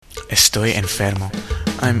Estoy enfermo.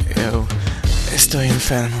 I'm ill. Estoy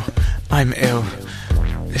enfermo. I'm ill.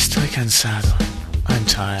 Estoy cansado. I'm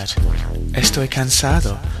tired. Estoy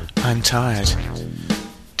cansado. I'm tired.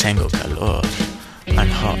 Tengo calor. I'm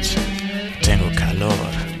hot. Tengo calor.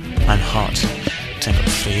 I'm hot. Tengo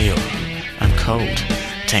frío. I'm cold.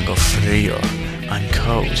 Tengo frío. I'm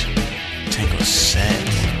cold. Tengo sed.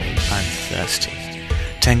 I'm thirsty.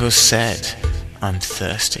 Tengo sed. I'm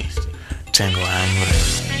thirsty. Tengo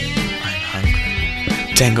hambre. I'm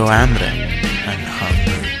hungry. Tengo hambre. I'm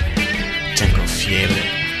hungry. Tengo fiebre.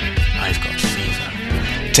 I've got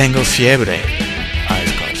fever. Tengo fiebre.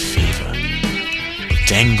 I've got fever.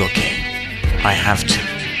 Tengo que. I have to.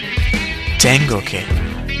 Tengo que.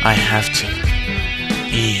 I have to.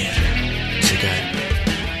 Ir. To go.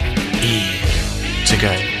 Ir. To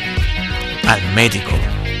go. Al médico.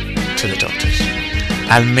 To the doctors.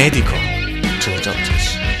 Al médico. To the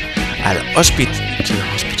doctors. Al hospital. To the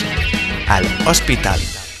hospital. Al hospital.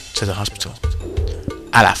 To the hospital.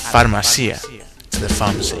 A la farmacia. To the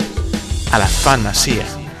pharmacy. A la farmacia.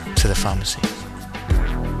 To the pharmacy.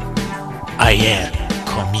 Ayer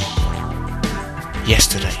comí.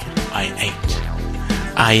 Yesterday I ate.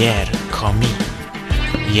 Ayer comí.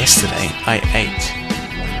 Yesterday I ate.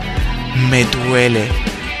 Me duele.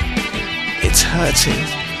 It's hurting.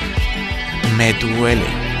 Me duele.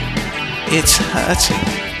 It's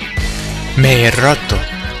hurting. Me he roto.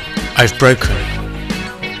 I've broken.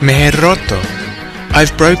 Me he roto.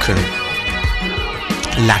 I've broken.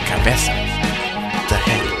 La cabeza. The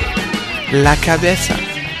head. La cabeza.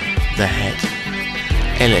 The head.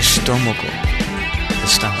 El estómago. The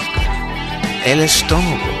stomach. El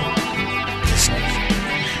estómago. The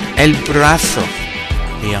stomach. El brazo.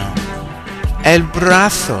 The arm. El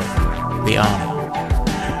brazo. The arm.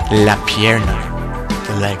 La pierna.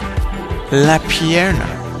 The leg. La pierna.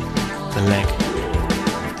 The leg.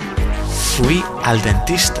 Fui al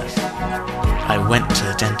dentista. I went to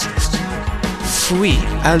the dentist. Fui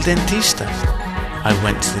al dentista. I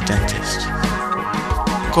went to the dentist.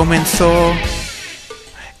 Comenzó.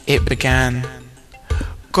 It began.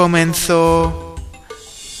 Comenzó.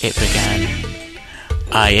 It began.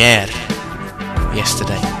 Ayer.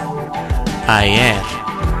 Yesterday. Ayer.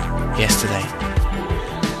 Yesterday.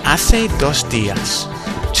 Hace 2 días.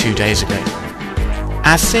 2 days ago.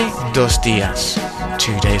 Hace 2 días.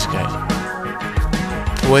 2 days ago.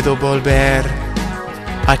 Puedo volver.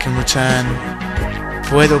 I can return.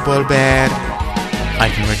 Puedo volver. I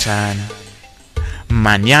can return.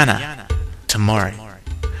 Mañana. Tomorrow.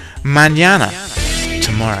 Mañana.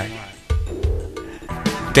 Tomorrow.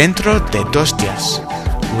 Dentro de 2 días.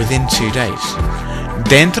 Within 2 days.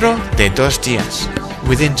 Dentro de 2 días.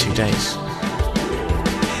 Within 2 days.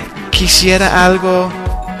 Quisiera algo.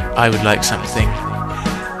 I would like something.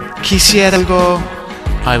 Quisiera algo.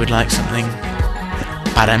 I would like something.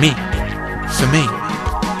 Para mí. For me.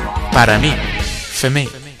 Para mí. For me.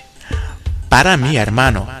 Para mi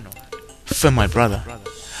hermano. For my brother.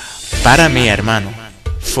 Para mi hermano.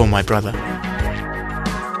 For my brother.